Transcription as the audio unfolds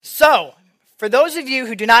So, for those of you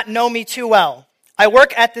who do not know me too well, I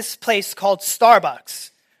work at this place called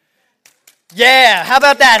Starbucks. Yeah, how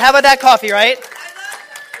about that? How about that coffee, right?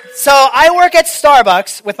 So, I work at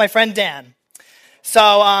Starbucks with my friend Dan.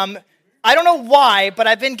 So, I don't know why, but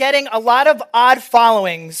I've been getting a lot of odd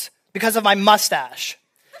followings because of my mustache.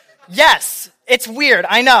 Yes, it's weird,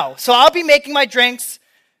 I know. So, I'll be making my drinks,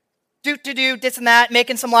 this and that,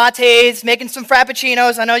 making some lattes, making some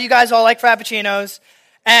frappuccinos. I know you guys all like frappuccinos.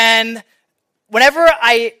 And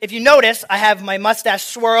if you notice, I have my mustache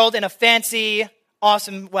swirled in a fancy,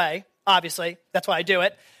 awesome way, obviously. That's why I do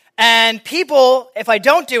it. And people, if I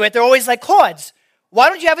don't do it, they're always like, Claude, why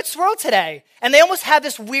don't you have it swirled today? And they almost have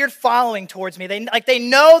this weird following towards me. They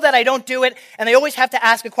know that I don't do it, and they always have to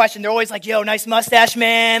ask a question. They're always like, yo, nice mustache,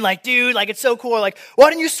 man. Like, dude, like, it's so cool. Like,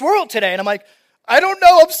 why didn't you swirl it today? And I'm like, I don't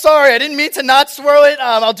know. I'm sorry. I didn't mean to not swirl it.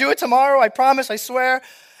 I'll do it tomorrow. I promise. I swear.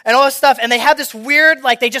 And all this stuff. And they have this weird,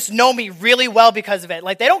 like, they just know me really well because of it.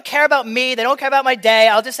 Like, they don't care about me. They don't care about my day.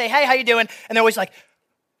 I'll just say, hey, how you doing? And they're always like,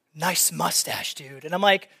 nice mustache, dude. And I'm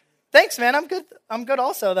like, thanks, man. I'm good. I'm good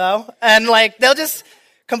also, though. And, like, they'll just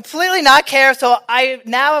completely not care. So I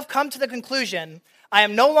now have come to the conclusion I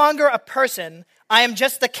am no longer a person. I am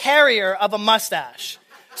just the carrier of a mustache.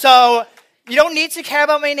 So you don't need to care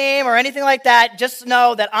about my name or anything like that. Just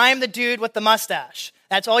know that I'm the dude with the mustache.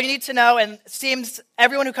 That's all you need to know. And it seems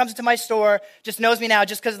everyone who comes into my store just knows me now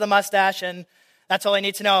just because of the mustache. And that's all I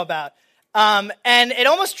need to know about. And it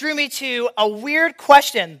almost drew me to a weird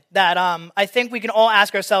question that I think we can all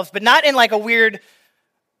ask ourselves, but not in like a weird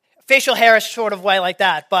facial hair sort of way like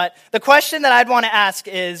that. But the question that I'd want to ask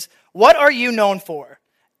is, what are you known for?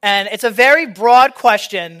 And it's a very broad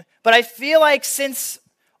question, but I feel like since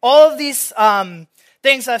all of these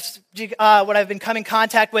things what I've been coming in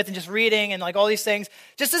contact with and just reading and like all these things,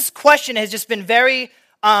 just this question has just been very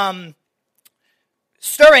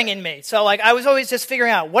stirring in me. So like I was always just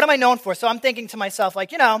figuring out, what am I known for? So I'm thinking to myself,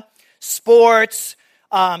 like, sports,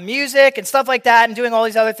 music and stuff like that, and doing all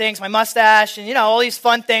these other things, my mustache and, all these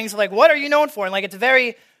fun things. Like, what are you known for? And like, it's a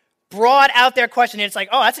very broad out there question. And it's like,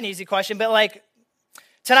 oh, that's an easy question. But like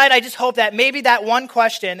tonight, I just hope that maybe that one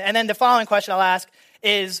question, and then the following question I'll ask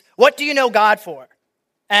is, what do you know God for?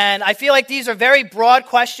 And I feel like these are very broad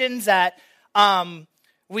questions that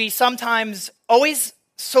we sometimes always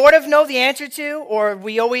sort of know the answer to, or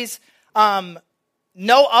we always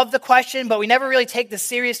know of the question, but we never really take the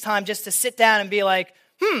serious time just to sit down and be like,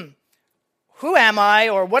 who am I?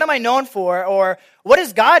 Or what am I known for? Or what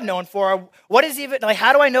is God known for? Or what is even, like,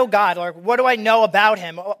 how do I know God? Or what do I know about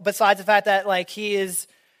him besides the fact that, like, he is,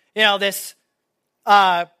 this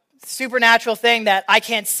supernatural thing that I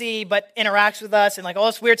can't see but interacts with us and like all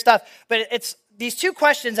this weird stuff. But it's these two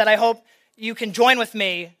questions that I hope you can join with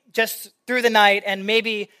me just through the night, and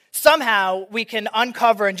maybe somehow we can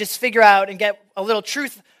uncover and just figure out and get a little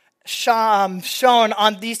truth shown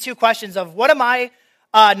on these two questions of what am I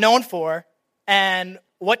known for and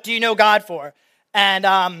what do you know God for?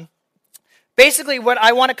 And basically what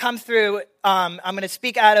I want to come through, I'm going to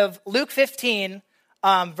speak out of Luke 15,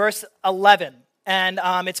 verse 11. And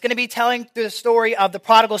it's going to be telling through the story of the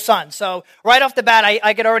prodigal son. So right off the bat,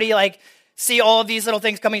 I could already like see all of these little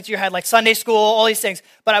things coming to your head, like Sunday school, all these things.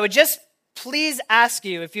 But I would just please ask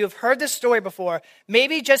you, if you have heard this story before,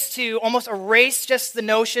 maybe just to almost erase just the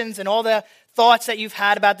notions and all the thoughts that you've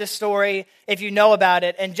had about this story, if you know about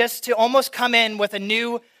it, and just to almost come in with a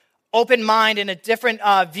new open mind and a different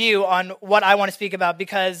view on what I want to speak about,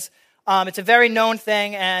 because it's a very known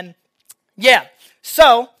thing. And yeah,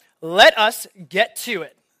 so let us get to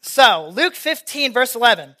it. So, Luke 15, verse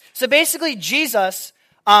 11. So basically, Jesus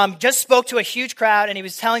just spoke to a huge crowd, and he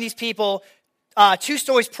was telling these people 2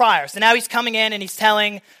 stories prior. So now he's coming in, and he's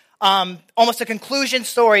telling almost a conclusion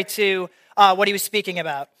story to what he was speaking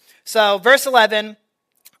about. So, verse 11,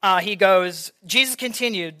 he goes, Jesus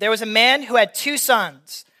continued, there was a man who had 2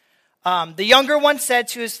 sons. The younger one said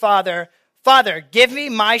to his father, Father, give me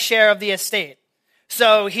my share of the estate.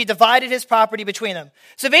 So he divided his property between them.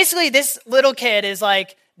 So basically, this little kid is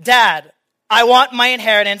like, Dad, I want my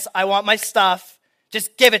inheritance. I want my stuff.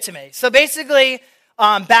 Just give it to me. So basically,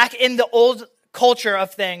 back in the old culture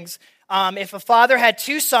of things, if a father had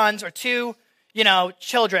 2 sons or 2,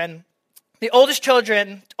 children, the oldest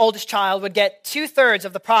child would get 2/3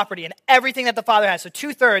 of the property and everything that the father has. So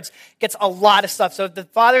 2/3 gets a lot of stuff. So if the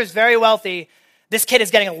father is very wealthy, this kid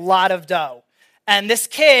is getting a lot of dough. And this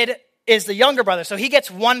kid is the younger brother, so he gets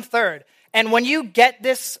 1/3. And when you get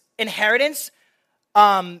this inheritance,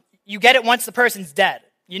 you get it once the person's dead.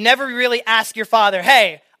 You never really ask your father,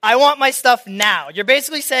 hey, I want my stuff now. You're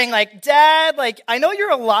basically saying like, Dad, like, I know you're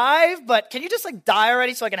alive, but can you just like die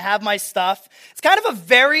already so I can have my stuff? It's kind of a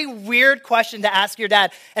very weird question to ask your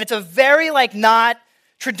dad. And it's a very like not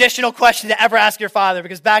traditional question to ever ask your father,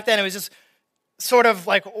 because back then it was just sort of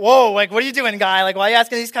like, whoa, like, what are you doing, guy? Like, why are you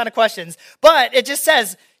asking these kind of questions? But it just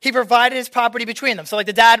says he provided his property between them. So like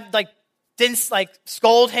the dad like didn't like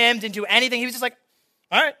scold him, didn't do anything. He was just like,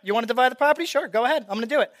 all right, you want to divide the property? Sure, go ahead. I'm going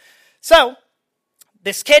to do it. So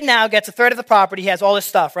this kid now gets a third of the property. He has all this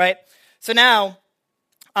stuff, right? So now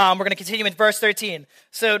we're going to continue with verse 13.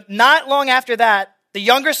 So not long after that, the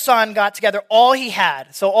younger son got together all he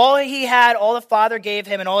had. So all he had, all the father gave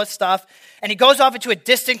him and all his stuff, and he goes off into a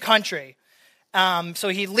distant country. So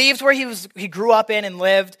he leaves where he grew up in and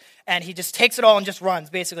lived, and he just takes it all and just runs,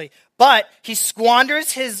 basically. But he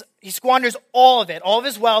squanders all of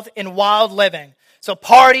his wealth in wild living. So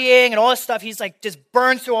partying and all this stuff, he's like just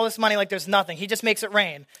burns through all this money like there's nothing. He just makes it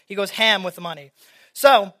rain. He goes ham with the money.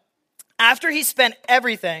 So after he spent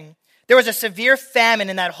everything, there was a severe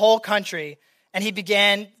famine in that whole country, and he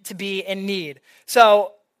began to be in need.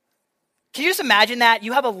 So can you just imagine that?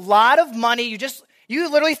 You have a lot of money. You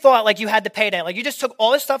literally thought like you had the payday. Like you just took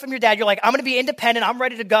all this stuff from your dad. You're like, I'm going to be independent. I'm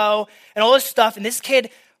ready to go and all this stuff. And this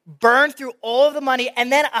kid burned through all of the money,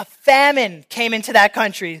 and then a famine came into that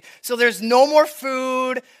country. So there's no more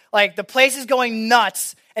food. Like the place is going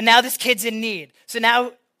nuts, and now this kid's in need. So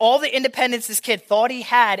now all the independence this kid thought he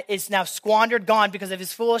had is now squandered, gone because of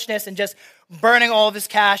his foolishness and just burning all of his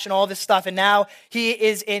cash and all this stuff. And now he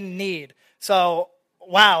is in need. So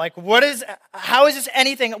wow, like how is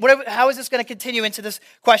this going to continue into this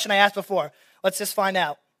question I asked before? Let's just find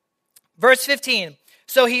out. Verse 15.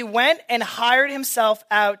 So he went and hired himself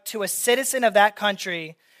out to a citizen of that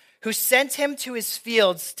country who sent him to his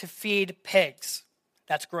fields to feed pigs.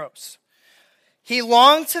 That's gross. He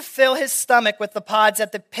longed to fill his stomach with the pods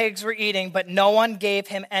that the pigs were eating, but no one gave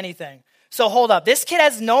him anything. So hold up. This kid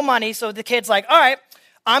has no money, so the kid's like, all right,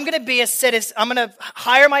 I'm going to be a citizen. I'm going to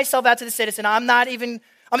hire myself out to the citizen. I'm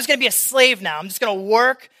just going to be a slave now. I'm just going to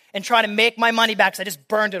work and try to make my money back because I just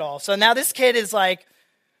burned it all. So now this kid is like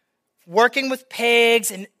working with pigs,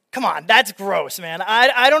 and come on, that's gross, man.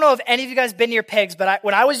 I don't know if any of you guys been near pigs, but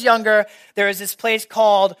when I was younger, there was this place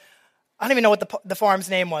called, I don't even know what the farm's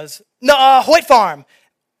name was. No, Hoyt Farm.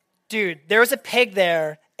 Dude, there was a pig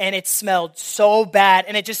there, and it smelled so bad,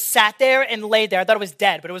 and it just sat there and laid there. I thought it was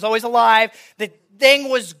dead, but it was always alive. The thing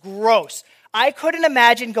was gross. I couldn't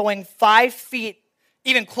imagine going 5 feet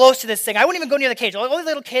even close to this thing. I wouldn't even go near the cage. All the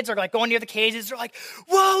little kids are like going near the cages. They're like,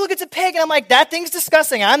 whoa, look, it's a pig. And I'm like, that thing's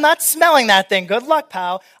disgusting. I'm not smelling that thing. Good luck,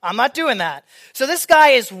 pal. I'm not doing that. So this guy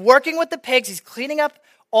is working with the pigs. He's cleaning up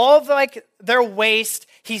all of like their waste.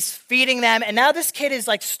 He's feeding them. And now this kid is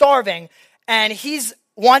like starving, and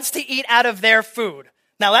wants to eat out of their food.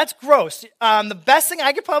 Now that's gross. The best thing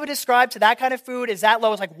I could probably describe to that kind of food is that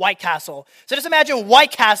low is like White Castle. So just imagine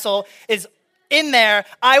White Castle is in there.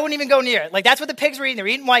 I wouldn't even go near it. Like that's what the pigs were eating. They're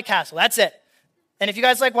eating White Castle. That's it. And if you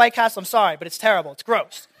guys like White Castle, I'm sorry, but it's terrible. It's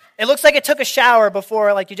gross. It looks like it took a shower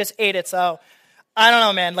before like you just ate it. So I don't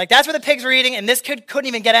know, man. Like that's what the pigs were eating, and this kid couldn't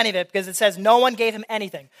even get any of it because it says no one gave him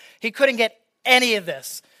anything. He couldn't get any of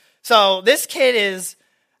this. So this kid is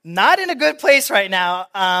not in a good place right now.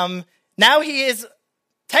 Now he is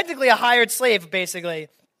technically a hired slave, basically.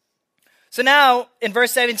 So now in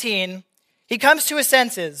verse 17, he comes to his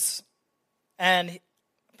senses. And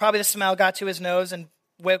probably the smell got to his nose and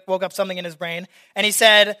woke up something in his brain. And he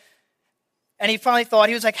said, and he finally thought,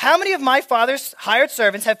 he was like, how many of my father's hired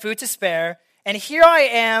servants have food to spare? And here I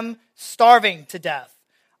am starving to death.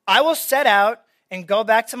 I will set out and go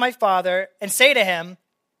back to my father and say to him,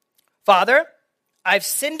 Father, I've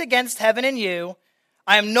sinned against heaven and you.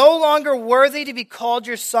 I am no longer worthy to be called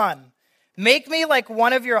your son. Make me like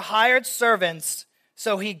one of your hired servants.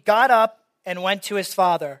 So he got up and went to his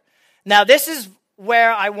father. Now, this is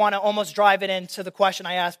where I want to almost drive it into the question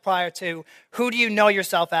I asked prior to, who do you know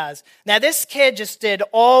yourself as? Now, this kid just did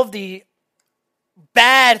all the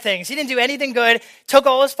bad things. He didn't do anything good, took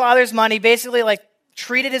all his father's money, basically like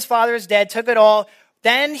treated his father as dead, took it all.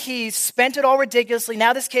 Then he spent it all ridiculously.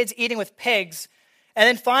 Now this kid's eating with pigs. And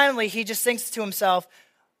then finally, he just thinks to himself,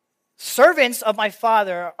 servants of my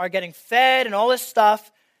father are getting fed and all this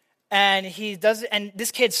stuff. And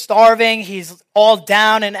this kid's starving. He's all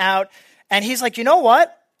down and out. And he's like, you know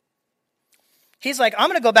what? He's like, I'm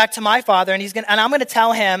going to go back to my father, and I'm going to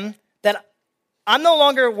tell him that I'm no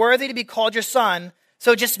longer worthy to be called your son.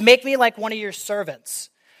 So just make me like one of your servants.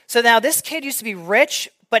 So now this kid used to be rich,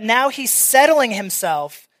 but now he's settling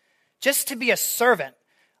himself just to be a servant.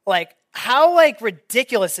 Like, how like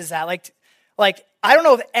ridiculous is that? Like I don't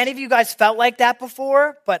know if any of you guys felt like that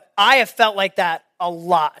before, but I have felt like that a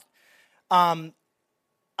lot.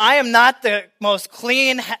 I am not the most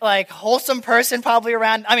clean, like wholesome person probably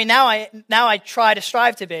around. I mean, now I try to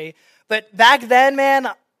strive to be, but back then, man,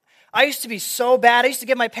 I used to be so bad. I used to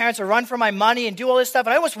give my parents a run for my money and do all this stuff,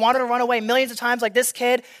 and I almost wanted to run away millions of times like this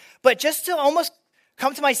kid, but just to almost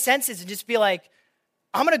come to my senses and just be like,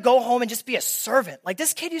 I'm going to go home and just be a servant. Like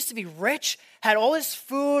this kid used to be rich, had all this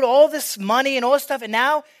food, all this money and all this stuff, and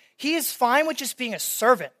now he is fine with just being a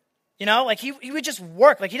servant. You know, like he would just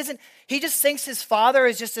work. Like he just thinks his father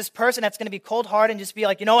is just this person that's going to be cold-hearted and just be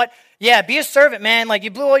like, you know what? Yeah, be a servant, man. Like you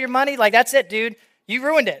blew all your money. Like that's it, dude. You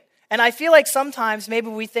ruined it. And I feel like sometimes maybe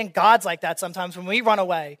we think God's like that sometimes when we run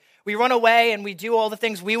away. We run away and we do all the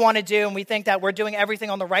things we want to do and we think that we're doing everything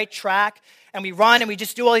on the right track and we run and we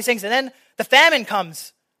just do all these things. And then the famine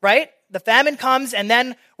comes, right? The famine comes and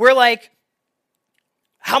then we're like,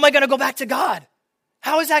 how am I going to go back to God?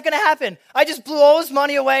 How is that going to happen? I just blew all this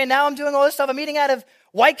money away, and now I'm doing all this stuff. I'm eating out of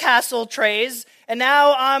White Castle trays, and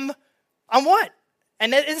now I'm what?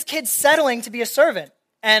 And this kid's settling to be a servant.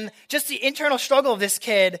 And just the internal struggle of this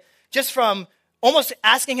kid, just from almost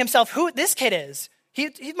asking himself who this kid is.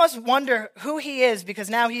 He must wonder who he is because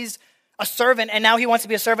now he's a servant, and now he wants to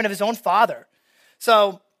be a servant of his own father.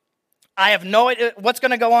 So I have no idea what's going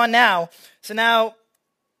to go on now. So now,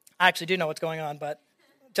 I actually do know what's going on, but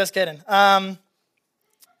just kidding.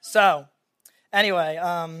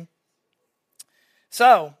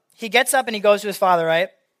 So he gets up and he goes to his father, right?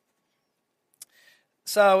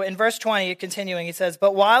 So in verse 20, continuing, he says,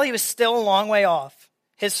 but while he was still a long way off,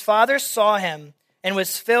 his father saw him and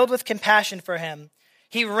was filled with compassion for him.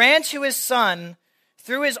 He ran to his son,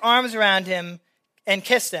 threw his arms around him, and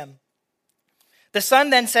kissed him. The son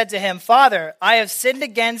then said to him, Father, I have sinned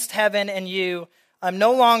against heaven and you. I'm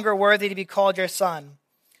no longer worthy to be called your son.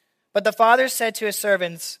 But the father said to his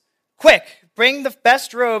servants, quick, bring the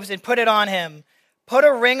best robes and put it on him. Put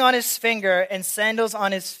a ring on his finger and sandals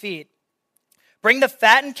on his feet. Bring the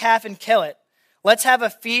fattened calf and kill it. Let's have a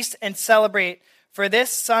feast and celebrate, for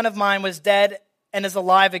this son of mine was dead and is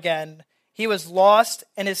alive again. He was lost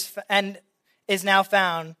and is now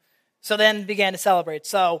found. So then began to celebrate.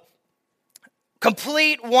 So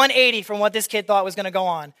complete 180 from what this kid thought was going to go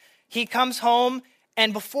on. He comes home,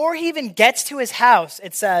 and before he even gets to his house,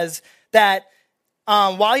 it says that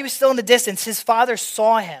while he was still in the distance, his father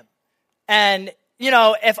saw him. And, you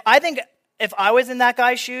know, if I was in that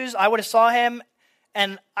guy's shoes, I would have saw him,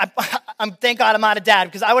 and thank God I'm not a dad,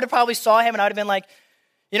 because I would have probably saw him, and I would have been like,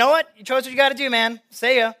 you know what? You chose what you got to do, man.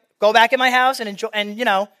 See ya. Go back in my house and enjoy. And, you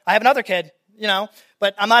know, I have another kid, you know,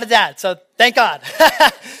 but I'm not a dad, so thank God.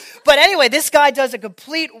 But anyway, this guy does a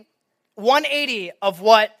complete 180 of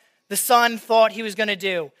what the son thought he was going to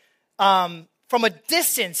do. From a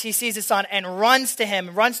distance, he sees his son and runs to him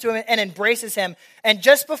and embraces him. And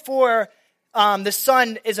just before the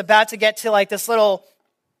son is about to get to like this little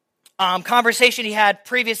conversation he had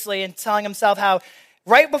previously and telling himself how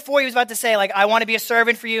right before he was about to say, like, I want to be a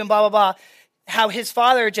servant for you and blah, blah, blah, how his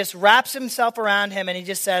father just wraps himself around him and he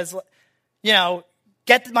just says, you know,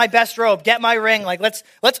 get my best robe, get my ring, like, let's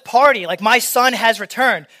party, like, my son has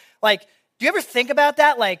returned. Like, do you ever think about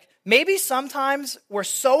that? Like, maybe sometimes we're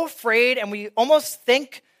so afraid and we almost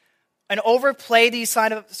think and overplay these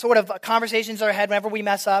sort of conversations in our head whenever we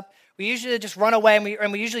mess up. We usually just run away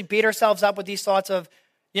and we usually beat ourselves up with these thoughts of,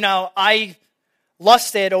 you know, I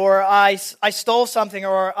lusted or I stole something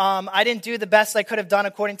or I didn't do the best I could have done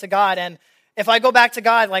according to God. And if I go back to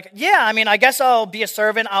God, like, yeah, I mean, I guess I'll be a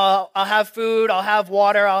servant. I'll have food. I'll have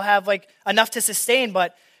water. I'll have like enough to sustain.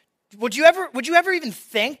 But would you ever even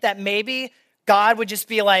think that maybe God would just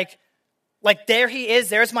be like there he is.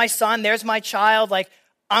 There's my son. There's my child. Like,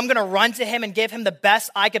 I'm going to run to him and give him the best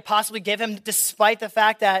I could possibly give him, despite the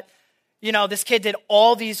fact that, you know, this kid did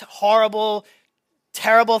all these horrible,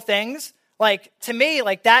 terrible things. Like, to me,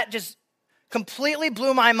 like, that just completely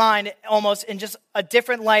blew my mind almost in just a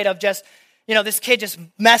different light of just, you know, this kid just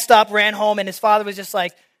messed up, ran home, and his father was just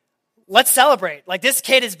like, let's celebrate. Like, this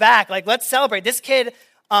kid is back. Like, let's celebrate. This kid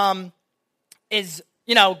is,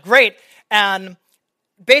 you know, great. And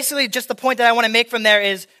basically just the point that I want to make from there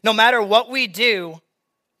is no matter what we do,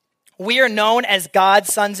 we are known as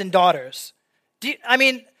God's sons and daughters. I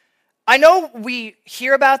mean, I know we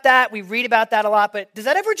hear about that, we read about that a lot, but does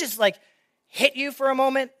that ever just like hit you for a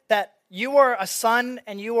moment that you are a son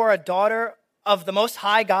and you are a daughter of the Most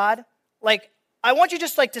High God? Like, I want you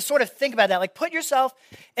just like to sort of think about that. Like, put yourself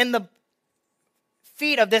in the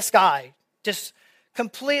feet of this guy, just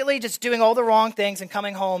completely just doing all the wrong things and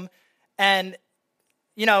coming home. And,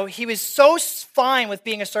 you know, he was so fine with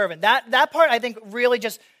being a servant. That part, I think, really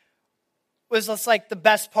just was just like the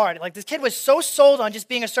best part. Like this kid was so sold on just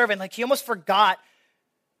being a servant, like he almost forgot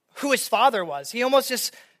who his father was. He almost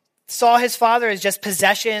just saw his father as just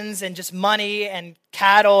possessions and just money and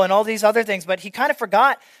cattle and all these other things. But he kind of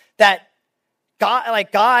forgot that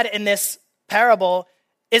God in this parable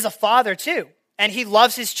is a father too. And he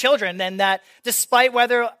loves his children. And that despite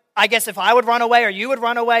whether, I guess if I would run away or you would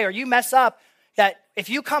run away or you mess up, that if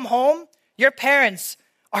you come home, your parents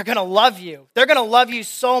are going to love you. They're going to love you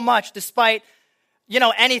so much despite,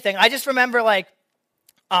 anything. I just remember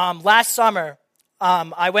last summer,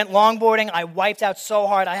 I went longboarding. I wiped out so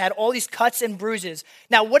hard. I had all these cuts and bruises.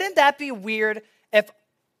 Now, wouldn't that be weird if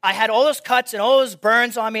I had all those cuts and all those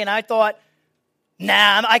burns on me and I thought,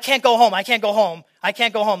 nah, I can't go home. I can't go home. I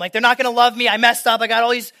can't go home. Like, they're not going to love me. I messed up. I got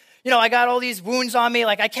all these wounds on me.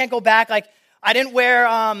 Like, I can't go back. Like, I didn't wear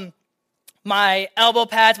my elbow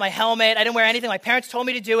pads, my helmet. I didn't wear anything. My parents told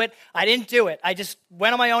me to do it. I didn't do it. I just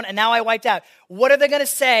went on my own, and now I wiped out. What are they going to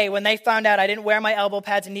say when they found out I didn't wear my elbow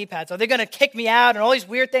pads and knee pads? Are they going to kick me out and all these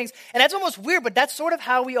weird things? And that's almost weird, but that's sort of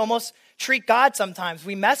how we almost treat God sometimes.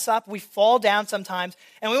 We mess up, we fall down sometimes,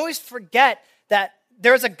 and we always forget that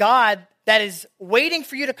there's a God that is waiting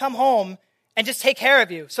for you to come home and just take care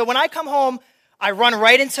of you. So when I come home, I run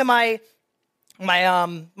right into my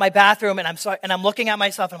bathroom, and I'm looking at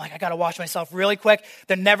myself, and I'm like, I gotta wash myself really quick.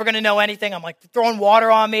 They're never gonna know anything. I'm like throwing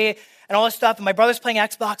water on me and all this stuff. And my brother's playing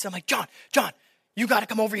Xbox. And I'm like, John, you gotta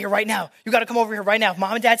come over here right now. You gotta come over here right now. If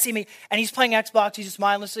Mom and Dad see me, and he's playing Xbox, he just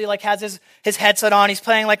mindlessly has his headset on. He's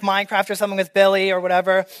playing like Minecraft or something with Billy or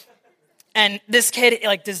whatever. And this kid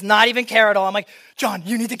does not even care at all. I'm like, John,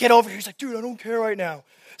 you need to get over here. He's like, dude, I don't care right now.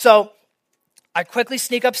 So I quickly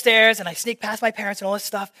sneak upstairs and I sneak past my parents and all this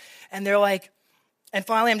stuff. And they're like, and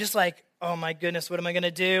finally I'm just like, oh my goodness, what am I going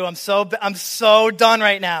to do? I'm so done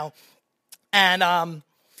right now. And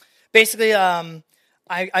basically I'm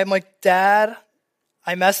like, Dad,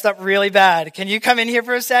 I messed up really bad. Can you come in here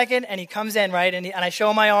for a second? And he comes in, right? And I show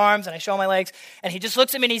him my arms and I show him my legs. And he just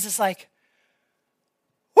looks at me and he's just like,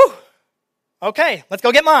 whew. Okay, let's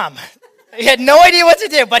go get Mom. He had no idea what to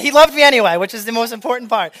do, but he loved me anyway, which is the most important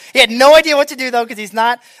part. He had no idea what to do, though, because he's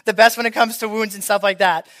not the best when it comes to wounds and stuff like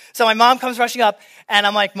that. So my mom comes rushing up, and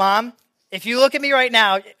I'm like, Mom, if you look at me right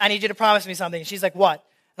now, I need you to promise me something. She's like, what?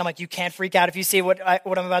 And I'm like, you can't freak out if you see what I'm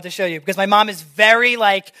about to show you. Because my mom is very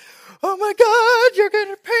like, oh my God, you're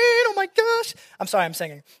getting pain, oh my gosh. I'm sorry, I'm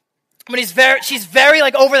singing. But she's very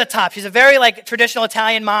like over the top. She's a very like traditional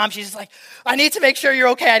Italian mom. She's just like, I need to make sure you're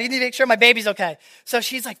okay. I need to make sure my baby's okay. So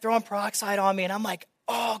she's like throwing peroxide on me, and I'm like,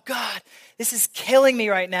 oh God, this is killing me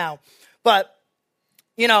right now. But,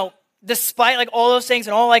 despite like all those things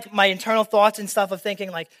and all like my internal thoughts and stuff of thinking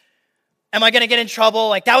like, am I going to get in trouble?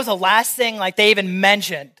 Like that was the last thing like they even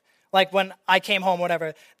mentioned. Like when I came home,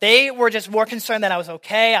 whatever. They were just more concerned that I was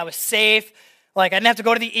okay, I was safe. Like, I didn't have to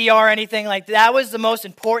go to the ER or anything. Like, that was the most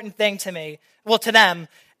important thing to me. Well, to them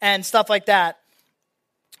and stuff like that.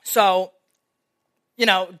 So,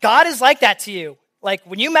 God is like that to you. Like,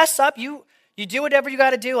 when you mess up, you do whatever you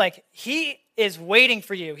got to do. Like, he is waiting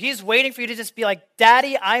for you. He's waiting for you to just be like,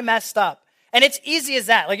 Daddy, I messed up. And it's easy as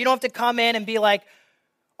that. Like, you don't have to come in and be like,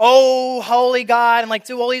 oh, holy God, and like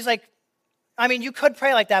do all these like, you could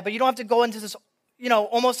pray like that, but you don't have to go into this,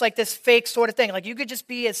 almost like this fake sort of thing. Like, you could just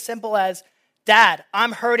be as simple as, Dad,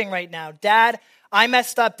 I'm hurting right now. Dad, I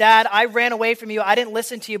messed up. Dad, I ran away from you. I didn't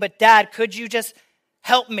listen to you. But Dad, could you just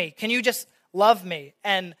help me? Can you just love me?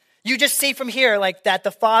 And you just see from here like that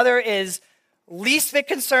the Father is least bit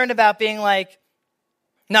concerned about being like,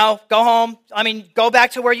 no, go home. Go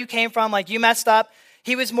back to where you came from. Like, you messed up.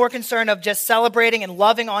 He was more concerned of just celebrating and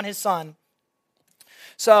loving on his son.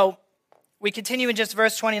 So we continue in just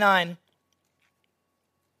verse 29.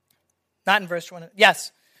 Not in verse 20.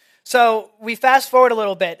 Yes. So we fast forward a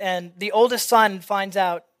little bit, and the oldest son finds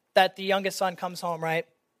out that the youngest son comes home, right?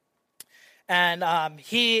 And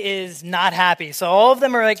he is not happy. So all of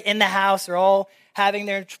them are like in the house. They're all having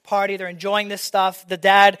their party. They're enjoying this stuff. The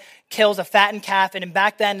dad kills a fattened calf, and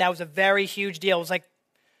back then that was a very huge deal. It was like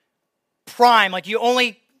prime. Like you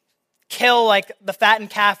only kill like the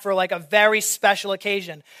fattened calf for like a very special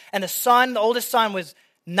occasion. And the oldest son, was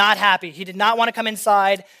not happy. He did not want to come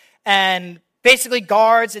inside, and basically,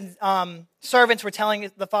 guards and servants were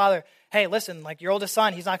telling the father, hey, listen, like your oldest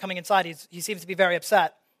son, he's not coming inside. He seems to be very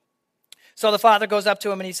upset. So the father goes up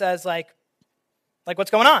to him and he says, like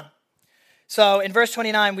what's going on? So in verse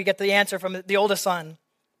 29, we get the answer from the oldest son.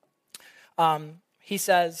 He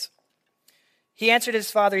answered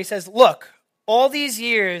his father, he says, look, all these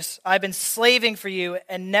years I've been slaving for you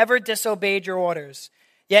and never disobeyed your orders.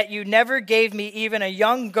 Yet you never gave me even a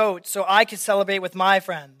young goat so I could celebrate with my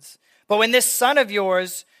friends. But when this son of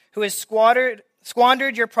yours, who has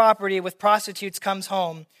squandered your property with prostitutes comes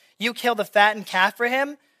home. You kill the fattened calf for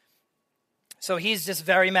him?" So he's just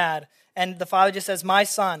very mad. And the father just says, "My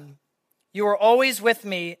son, you are always with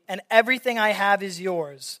me, and everything I have is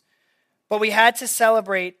yours. But we had to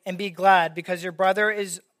celebrate and be glad because your brother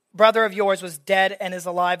of yours was dead and is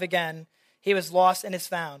alive again. He was lost and is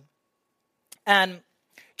found." And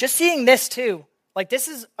just seeing this too, like this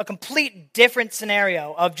is a complete different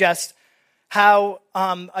scenario of just how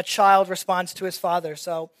a child responds to his father.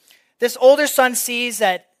 So this older son sees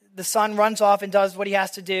that the son runs off and does what he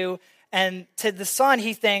has to do. And to the son,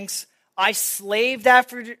 he thinks, "I slaved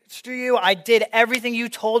after you. I did everything you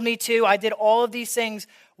told me to. I did all of these things.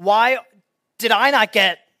 Why did I not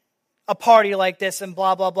get a party like this?" And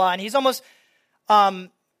blah, blah, blah. And he's almost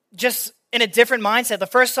just in a different mindset. The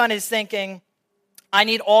first son is thinking, I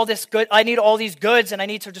need all these goods, and I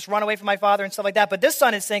need to just run away from my father and stuff like that. But this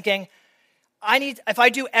son is thinking, if I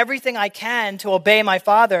do everything I can to obey my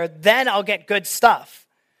father, then I'll get good stuff.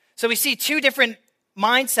 So we see two different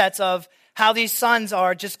mindsets of how these sons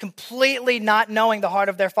are just completely not knowing the heart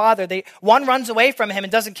of their father. One runs away from him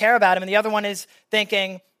and doesn't care about him, and the other one is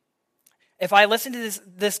thinking, if I listen to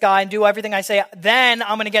this guy and do everything I say, then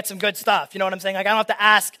I'm going to get some good stuff. You know what I'm saying? Like I don't have to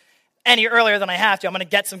ask any earlier than I have to. I'm going to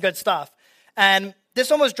get some good stuff. And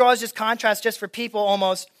this almost draws just contrast just for people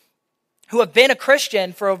almost who have been a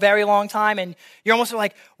Christian for a very long time, and you're almost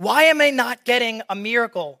like, why am I not getting a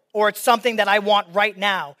miracle or it's something that I want right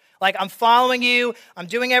now? Like I'm following you, I'm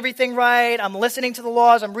doing everything right, I'm listening to the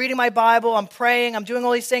laws, I'm reading my Bible, I'm praying, I'm doing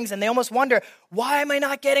all these things, and they almost wonder, why am I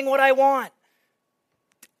not getting what I want?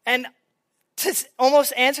 And to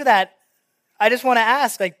almost answer that, I just want to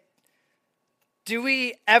ask, like, do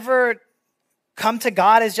we ever come to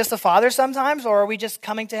God as just a father sometimes, or are we just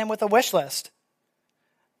coming to him with a wish list?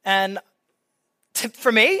 And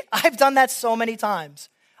for me, I've done that so many times.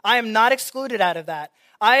 I am not excluded out of that.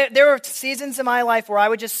 There were seasons in my life where I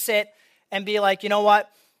would just sit and be like, you know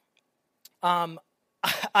what?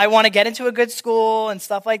 I want to get into a good school and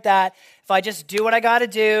stuff like that. If I just do what I got to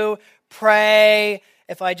do, pray,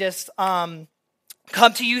 if I just come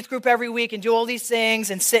to youth group every week and do all these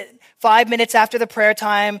things and sit 5 minutes after the prayer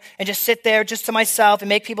time and just sit there just to myself and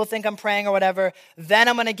make people think I'm praying or whatever, then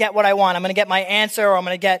I'm going to get what I want. I'm going to get my answer, or I'm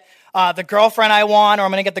going to get the girlfriend I want, or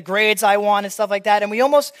I'm going to get the grades I want and stuff like that. And we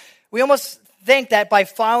almost think that by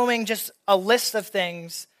following just a list of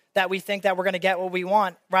things that we think that we're going to get what we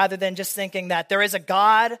want, rather than just thinking that there is a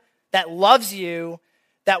God that loves you,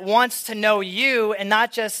 that wants to know you and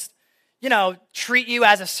not just, treat you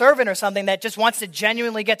as a servant or something, that just wants to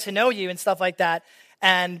genuinely get to know you and stuff like that.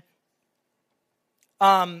 And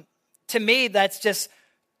to me, that's just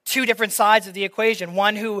two different sides of the equation.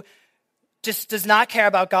 One who just does not care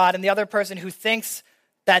about God, and the other person who thinks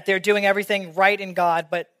that they're doing everything right in God.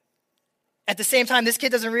 But at the same time, this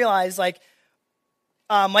kid doesn't realize, like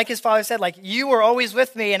his father said, like, you were always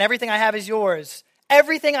with me and everything I have is yours.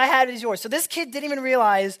 Everything I had is yours. So this kid didn't even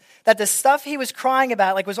realize that the stuff he was crying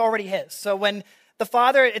about, like, was already his. So when the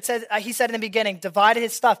father, he said in the beginning, divided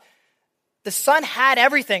his stuff, the son had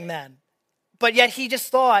everything then. But yet he just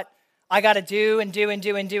thought, I got to do and do and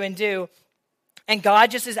do and do and do. And God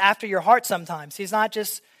just is after your heart sometimes. He's not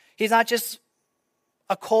just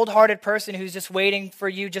a cold-hearted person who's just waiting for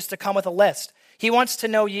you just to come with a list. He wants to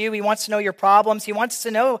know you. He wants to know your problems. He wants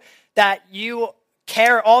to know that you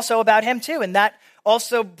care also about him too. And that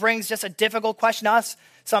also brings just a difficult question to us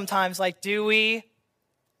sometimes. Like, do we,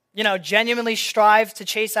 genuinely strive to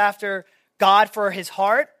chase after God for his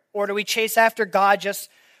heart? Or do we chase after God just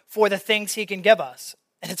for the things he can give us?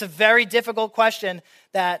 And it's a very difficult question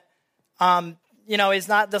that, is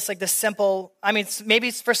not just like this simple. I mean,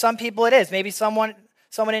 maybe for some people it is. Maybe someone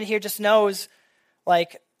in here just knows,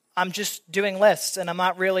 like, I'm just doing lists and I'm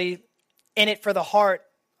not really in it for the heart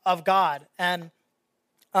of God. And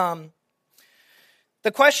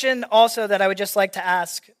the question also that I would just like to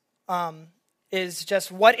ask is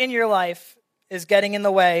just, what in your life is getting in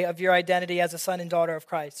the way of your identity as a son and daughter of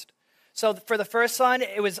Christ? So for the first son,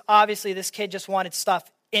 it was obviously this kid just wanted stuff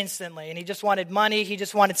instantly, and he just wanted money, he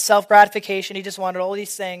just wanted self-gratification, he just wanted all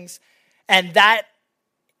these things, and that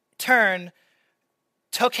turn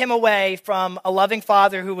took him away from a loving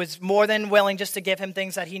father who was more than willing just to give him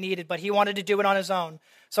things that he needed, but he wanted to do it on his own.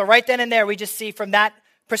 So right then and there, we just see from that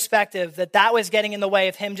perspective that was getting in the way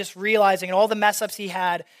of him just realizing all the mess-ups he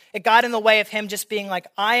had. It got in the way of him just being like,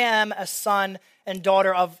 I am a son and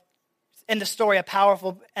daughter of, in the story, a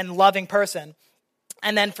powerful and loving person.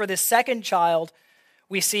 And then for this second child,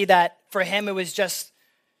 we see that for him it was just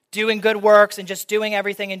doing good works and just doing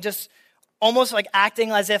everything and just almost like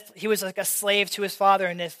acting as if he was like a slave to his father,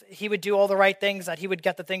 and if he would do all the right things, that he would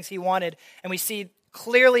get the things he wanted. And we see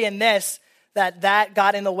clearly in this that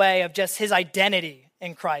got in the way of just his identity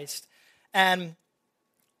in Christ. And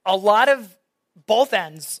a lot of both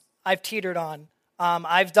ends I've teetered on.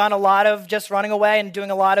 I've done a lot of just running away and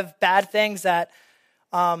doing a lot of bad things that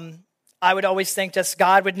I would always think just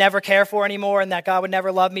God would never care for anymore, and that God would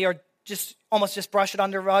never love me, or just almost just brush it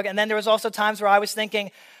under the rug. And then there was also times where I was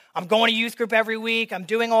thinking, I'm going to youth group every week. I'm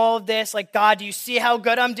doing all of this. Like, God, do you see how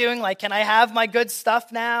good I'm doing? Like, can I have my good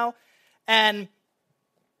stuff now? And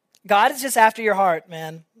God is just after your heart,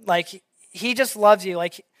 man. Like, he just loves you.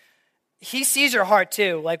 Like, he sees your heart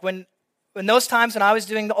too. Like, when those times when I was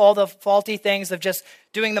doing all the faulty things of just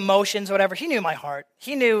doing the motions or whatever, he knew my heart.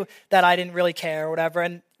 He knew that I didn't really care or whatever.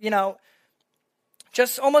 And,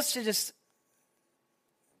 just almost to just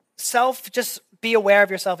be aware of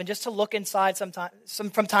yourself and just to look inside from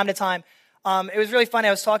time to time. It was really funny.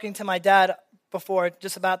 I was talking to my dad before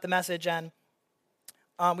just about the message, and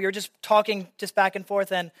we were just talking just back and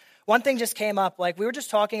forth, and one thing just came up. Like, we were just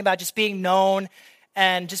talking about just being known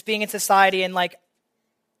and just being in society, and like,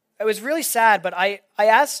 it was really sad, but I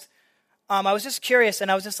asked, I was just curious, and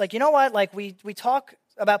I was just like, you know what? Like, we talk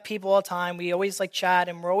about people all the time. We always like chat,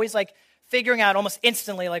 and we're always like figuring out almost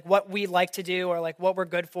instantly like what we like to do or like what we're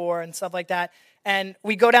good for and stuff like that. And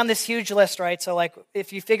we go down this huge list, right? So like,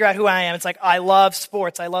 if you figure out who I am, it's like, I love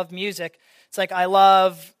sports. I love music. It's like, I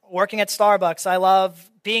love working at Starbucks. I love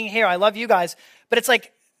being here. I love you guys. But it's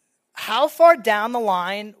like, how far down the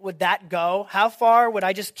line would that go? How far would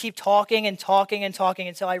I just keep talking and talking and talking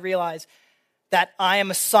until I realize that I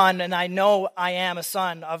am a son, and I know I am a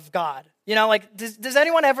son of God? Like, does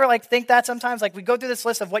anyone ever like think that sometimes? Like, we go through this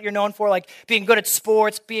list of what you're known for, like being good at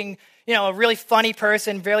sports, being, a really funny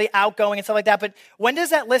person, really outgoing and stuff like that. But when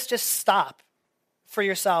does that list just stop for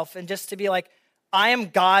yourself and just to be like, I am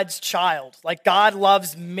God's child. Like, God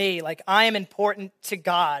loves me. Like, I am important to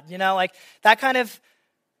God. Like that kind of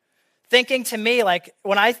thinking to me, like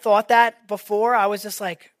when I thought that before, I was just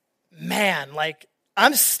like, man, like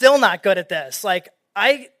I'm still not good at this. Like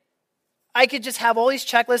I could just have all these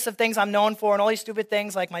checklists of things I'm known for and all these stupid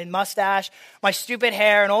things like my mustache, my stupid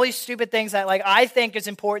hair, and all these stupid things that like I think is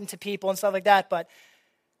important to people and stuff like that. But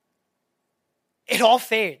it all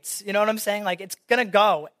fades. You know what I'm saying? Like, it's going to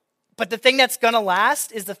go. But the thing that's going to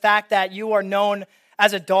last is the fact that you are known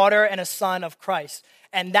as a daughter and a son of Christ.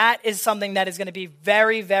 And that is something that is going to be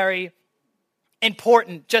very, very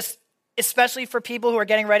important, just especially for people who are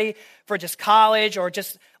getting ready for just college or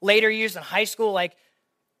just later years in high school. Like,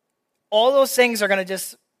 all those things are going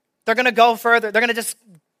to they're going to go further. They're going to just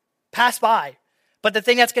pass by. But the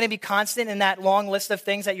thing that's going to be constant in that long list of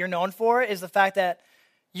things that you're known for is the fact that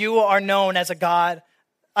you are known as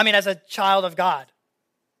as a child of God,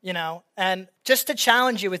 And just to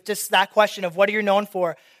challenge you with just that question of what are you known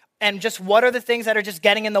for, and just what are the things that are just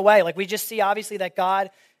getting in the way. Like, we just see obviously that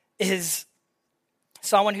God is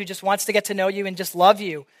someone who just wants to get to know you and just love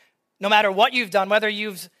you, no matter what you've done, whether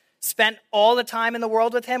you've spent all the time in the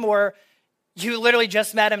world with him or you literally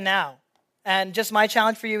just met him now. And just my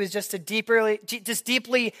challenge for you is just to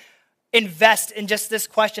deeply invest in just this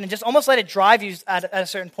question and just almost let it drive you at a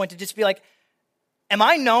certain point to just be like, am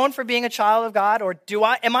I known for being a child of God, or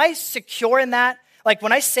am I secure in that? Like,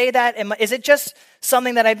 when I say that, is it just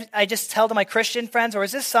something that I just tell to my Christian friends, or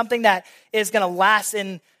is this something that is going to last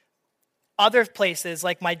in other places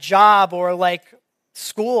like my job or like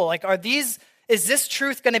school? Like, is this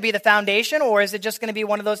truth going to be the foundation, or is it just going to be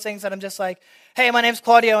one of those things that I'm just like, hey, my name's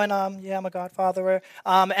Claudio, and I'm a godfather,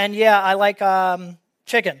 and I like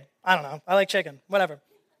chicken. I don't know. I like chicken, whatever.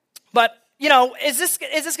 But, is this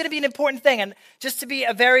going to be an important thing? And just to be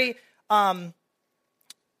a very,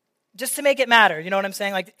 just to make it matter, you know what I'm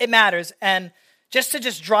saying? Like, it matters. And just to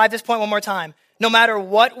drive this point one more time, no matter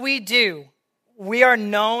what we do, we are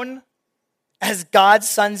known as God's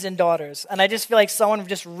sons and daughters. And I just feel like someone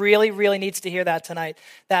just really, really needs to hear that tonight,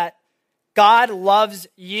 that God loves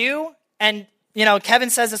you. And,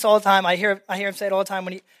 Kevin says this all the time. I hear him say it all the time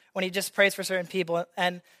when he just prays for certain people.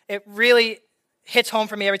 And it really hits home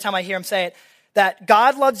for me every time I hear him say it, that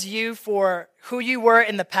God loves you for who you were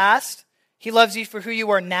in the past. He loves you for who you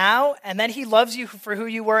are now. And then he loves you for who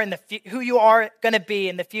you were who you are going to be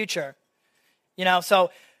in the future. So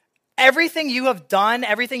everything you have done,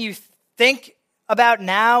 everything you think about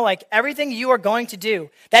now, like everything you are going to do,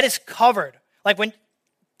 that is covered. Like,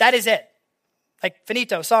 that is it. Like,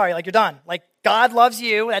 finito, sorry, like you're done. Like, God loves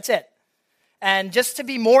you, that's it. And just to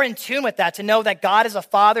be more in tune with that, to know that God is a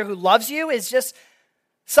father who loves you, is just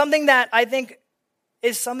something that I think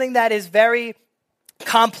is something that is very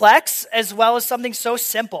complex, as well as something so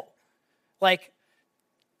simple. Like,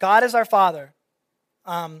 God is our Father.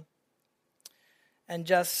 And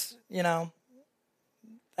just,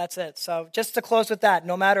 that's it. So just to close with that,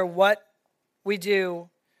 no matter what we do,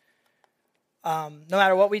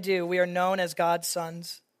 we are known as God's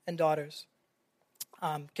sons and daughters.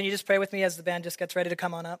 Can you just pray with me as the band just gets ready to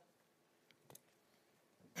come on up?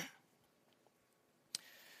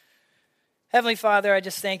 Heavenly Father, I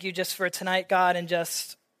just thank you just for tonight, God, and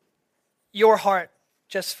just your heart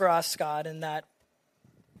just for us, God, and that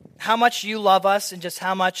how much you love us and just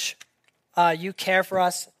how much you care for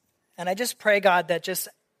us. And I just pray, God, that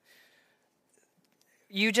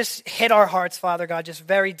you just hit our hearts, Father God, just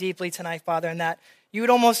very deeply tonight, Father, and that you would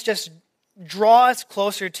almost just draw us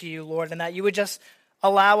closer to you, Lord, and that you would just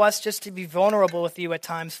allow us just to be vulnerable with you at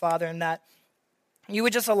times, Father, and that you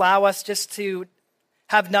would just allow us just to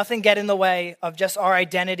have nothing get in the way of just our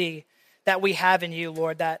identity that we have in you,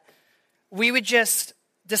 Lord, that we would just,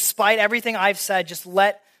 despite everything I've said, just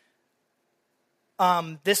let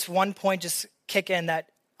this one point just kick in, that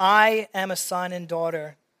I am a son and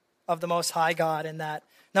daughter of the Most High God, and that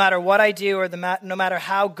no matter what I do or no matter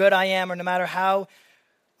how good I am or no matter how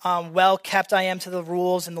well kept I am to the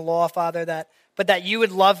rules and the law, Father, but that you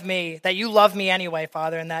would love me, that you love me anyway,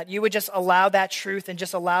 Father, and that you would just allow that truth and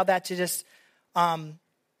just allow that to just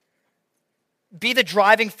be the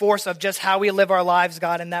driving force of just how we live our lives,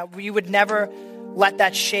 God, and that we would never let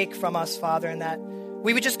that shake from us, Father, and that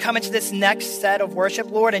we would just come into this next set of worship,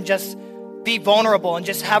 Lord, and just be vulnerable and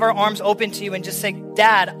just have our arms open to you and just say,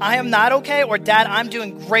 Dad, I am not okay, or Dad, I'm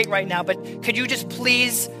doing great right now, but could you just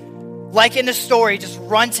please, like in the story, just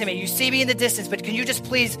run to me. You see me in the distance, but can you just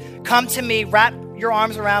please come to me, wrap your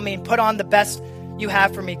arms around me, and put on the best you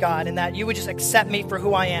have for me, God, and that you would just accept me for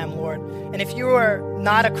who I am, Lord. And if you are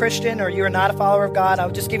not a Christian or you are not a follower of God, I'll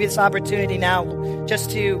just give you this opportunity now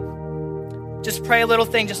just pray a little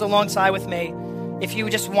thing just alongside with me if you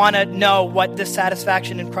just want to know what this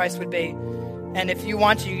satisfaction in Christ would be. And if you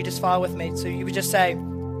want to, you just follow with me. So you would just say,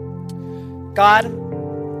 God,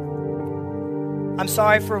 I'm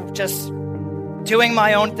sorry for just doing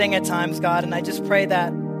my own thing at times, God, and I just pray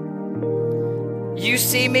that you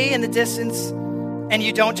see me in the distance and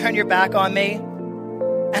you don't turn your back on me.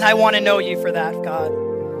 And I want to know you for that, God.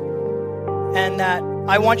 And that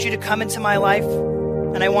I want you to come into my life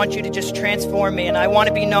and I want you to just transform me. And I want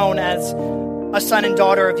to be known as a son and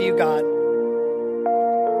daughter of you, God.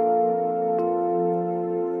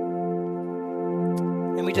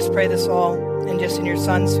 And we just pray this all in your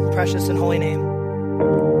son's precious and holy name.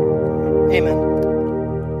 Amen.